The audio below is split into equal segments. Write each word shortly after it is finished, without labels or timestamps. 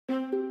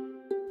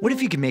What if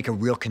you could make a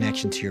real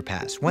connection to your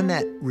past? One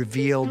that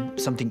revealed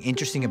something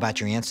interesting about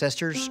your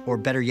ancestors, or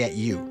better yet,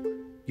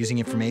 you, using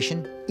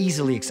information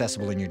easily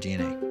accessible in your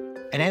DNA.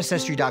 At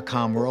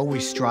Ancestry.com, we're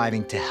always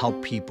striving to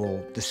help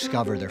people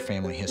discover their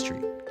family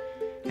history.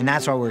 And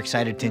that's why we're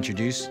excited to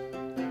introduce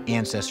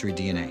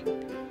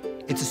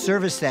AncestryDNA. It's a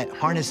service that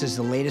harnesses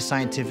the latest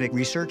scientific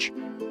research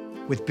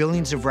with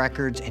billions of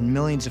records and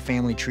millions of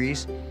family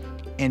trees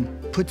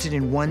and puts it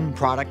in one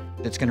product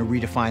that's going to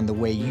redefine the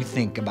way you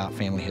think about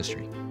family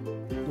history.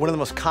 One of the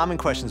most common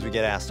questions we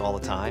get asked all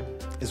the time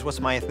is,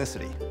 what's my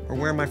ethnicity? Or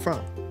where am I from?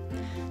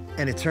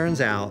 And it turns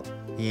out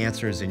the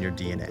answer is in your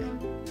DNA.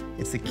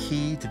 It's the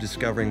key to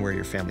discovering where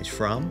your family's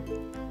from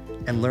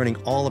and learning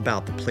all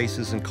about the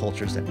places and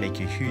cultures that make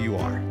you who you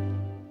are.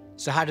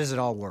 So how does it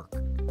all work?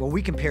 Well,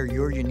 we compare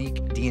your unique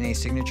DNA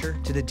signature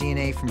to the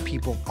DNA from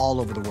people all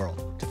over the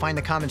world to find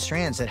the common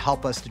strands that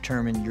help us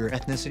determine your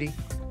ethnicity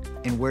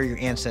and where your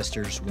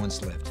ancestors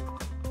once lived.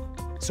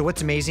 So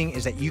what's amazing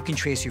is that you can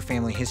trace your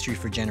family history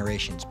for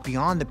generations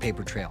beyond the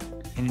paper trail.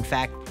 And in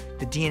fact,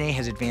 the DNA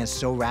has advanced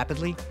so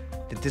rapidly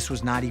that this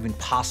was not even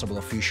possible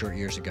a few short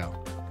years ago.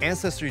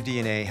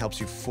 AncestryDNA helps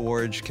you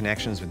forge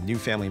connections with new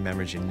family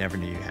members you never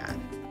knew you had.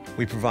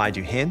 We provide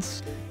you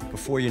hints.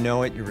 Before you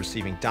know it, you're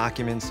receiving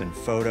documents and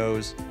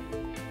photos,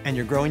 and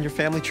you're growing your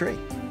family tree.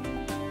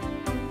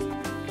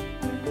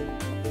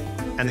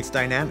 And it's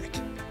dynamic.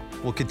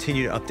 We'll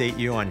continue to update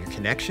you on your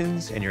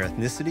connections and your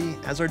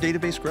ethnicity as our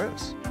database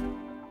grows.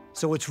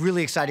 So what's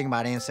really exciting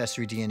about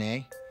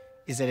AncestryDNA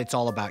is that it's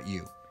all about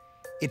you.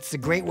 It's a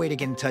great way to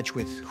get in touch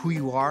with who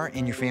you are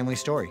and your family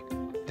story,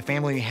 the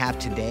family you have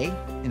today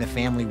and the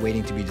family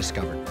waiting to be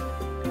discovered.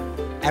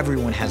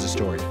 Everyone has a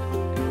story.